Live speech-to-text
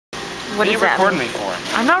What are you recording me for?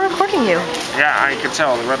 I'm not recording you. Yeah, I can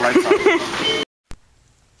tell. The red light's on.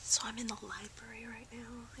 So I'm in the library right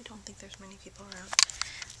now. I don't think there's many people around.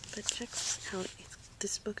 But check this out.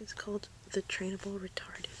 This book is called The Trainable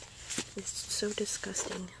Retarded. It's so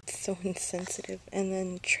disgusting. It's so insensitive. And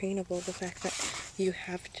then trainable, the fact that you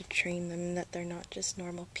have to train them, that they're not just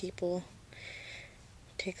normal people,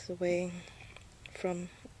 takes away from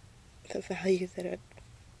the value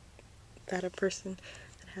that a person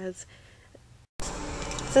that has.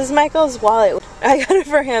 This is Michael's wallet. I got it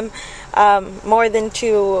for him more than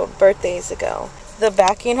 2 birthdays ago. The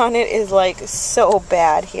backing on it is like so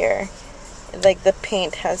bad here. Like the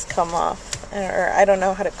paint has come off. Or I don't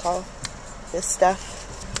know how to call this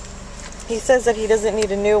stuff. He says that he doesn't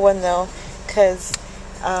need a new one though, because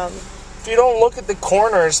if you don't look at the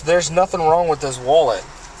corners, there's nothing wrong with this wallet.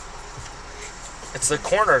 It's the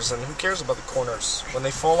corners, and who cares about the corners? When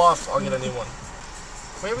they fall off, I'll get a new one.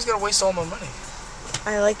 I always gotta waste all my money.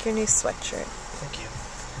 I like your new sweatshirt. Thank you.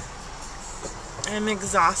 I'm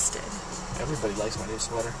exhausted. Everybody likes my new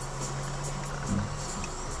sweater.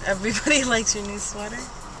 Everybody likes your new sweater?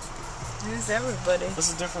 Who's everybody?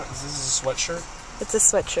 What's the difference? This is a sweatshirt? It's a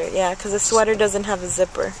sweatshirt, yeah, because a sweater doesn't have a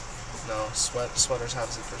zipper. No, sweaters have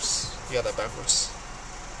zippers. You got that backwards.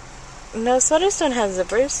 No, sweaters don't have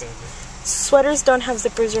zippers. Sweaters don't have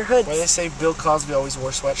zippers or hoods. Why do they say Bill Cosby always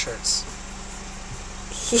wore sweatshirts?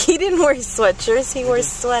 He didn't wear sweatshirts, he wore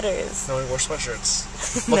sweaters. No, he wore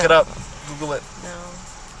sweatshirts. Look it up. Google it. No.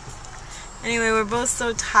 Anyway, we're both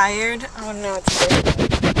so tired. Oh no, it's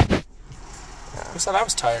good. Who said I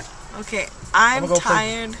was tired? Okay, I'm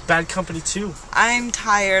tired. Bad Company 2. I'm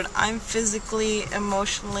tired. I'm physically,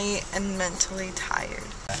 emotionally, and mentally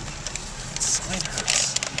tired. Side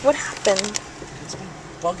hurts. What happened? It's been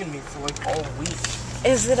bugging me for like all week.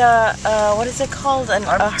 Is it a what is it called? A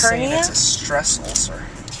hernia? It's a stress ulcer.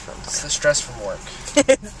 It's the stress from work.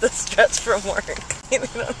 It's the stress from work. You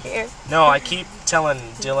don't hear? No, I keep telling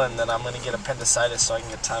Dylan that I'm going to get appendicitis so I can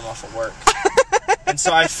get time off of work. And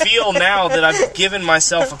so I feel now that I've given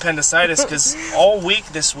myself appendicitis because all week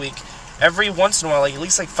this week, every once in a while, like at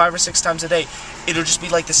least like 5 or 6 times a day, it'll just be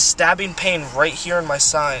like the stabbing pain right here in my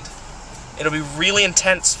side. It'll be really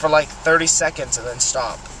intense for like 30 seconds and then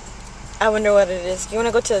stop. I wonder what it is. You want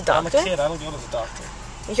to go to the doctor? I'm a kid. I don't go to the doctor.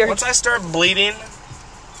 Once I start bleeding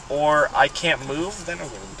or I can't move, then I'll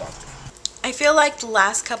go to the doctor. I feel like the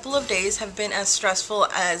last couple of days have been as stressful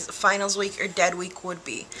as finals week or dead week would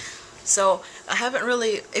be. So I haven't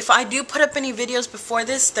really, if I do put up any videos before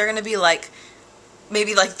this, they're going to be like,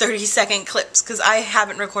 maybe like 30-second clips, because I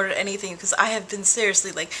haven't recorded anything, because I have been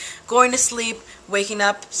seriously like going to sleep, waking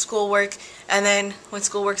up, schoolwork, and then when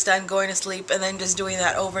schoolwork's done, going to sleep, and then just doing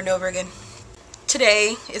that over and over again.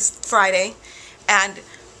 Today is Friday, and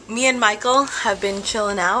me and Michael have been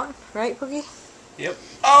chilling out, right, Pookie? Yep.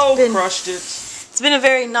 Oh, crushed it. It's been a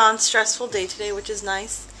very non-stressful day today, which is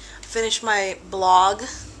nice. I finished my blog.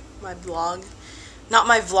 Not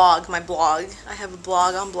my vlog, my blog. I have a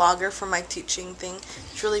blog on Blogger for my teaching thing.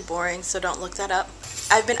 It's really boring, so don't look that up.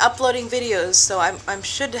 I've been uploading videos, so I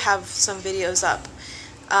should have some videos up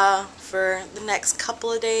for the next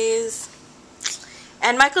couple of days.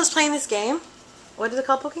 And Michael's playing this game. What is it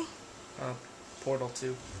called, Pookie? Portal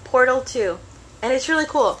 2. Portal 2. And it's really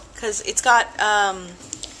cool, because it's got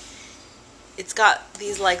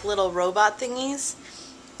these like little robot thingies.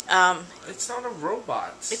 It's not a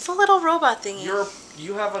robot. It's a little robot thingy.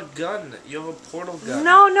 You have a gun. You have a portal gun.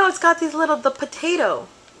 No, it's got these little, the potato.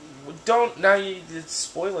 It's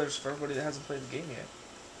spoilers for everybody that hasn't played the game yet.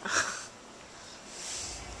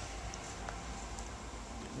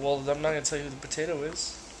 Well, I'm not going to tell you who the potato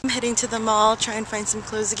is. I'm heading to the mall, try and find some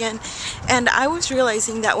clothes again. And I was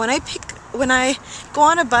realizing that when I go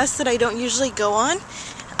on a bus that I don't usually go on,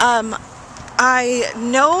 I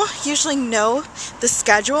usually know the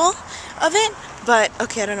schedule of it, but,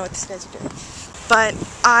 okay, I don't know what these guys are doing. But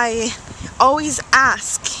I always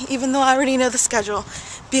ask, even though I already know the schedule,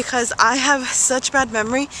 because I have such bad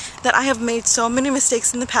memory that I have made so many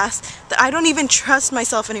mistakes in the past that I don't even trust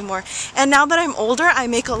myself anymore. And now that I'm older, I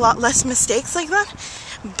make a lot less mistakes like that,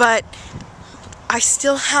 but I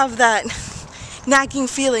still have that nagging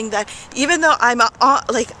feeling that even though I'm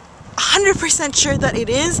like 100% sure that it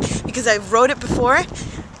is, because I wrote it before,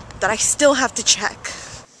 that I still have to check.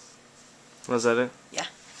 Was that it? Yeah.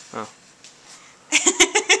 Oh.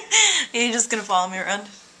 You're just gonna follow me around?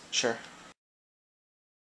 Sure.